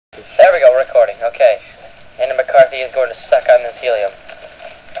There we go, recording. Okay. Andy McCarthy is going to suck on this helium.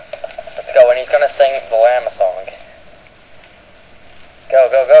 Let's go, and he's going to sing the Llama song.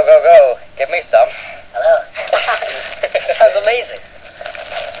 Go, go, go, go, go. Give me some. Hello. Sounds amazing.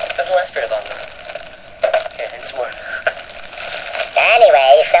 Doesn't last very long though. Here, and some more.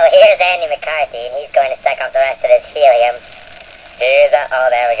 Anyway, so here's Andy McCarthy, and he's going to suck up the rest of this helium. Oh,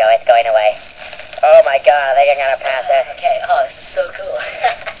 there we go, it's going away. Oh my god, I think I'm gonna pass out. Okay, oh, this is so cool.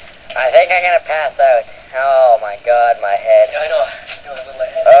 I think I'm gonna pass out. Oh my god, my head. I know. Doing a little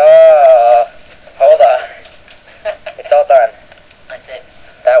lightheaded. Oh, hold on. It's all done. That's it.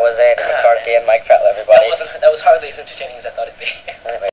 That was Andy McCarthy and Mike Fettle, everybody. That was hardly as entertaining as I thought it'd be.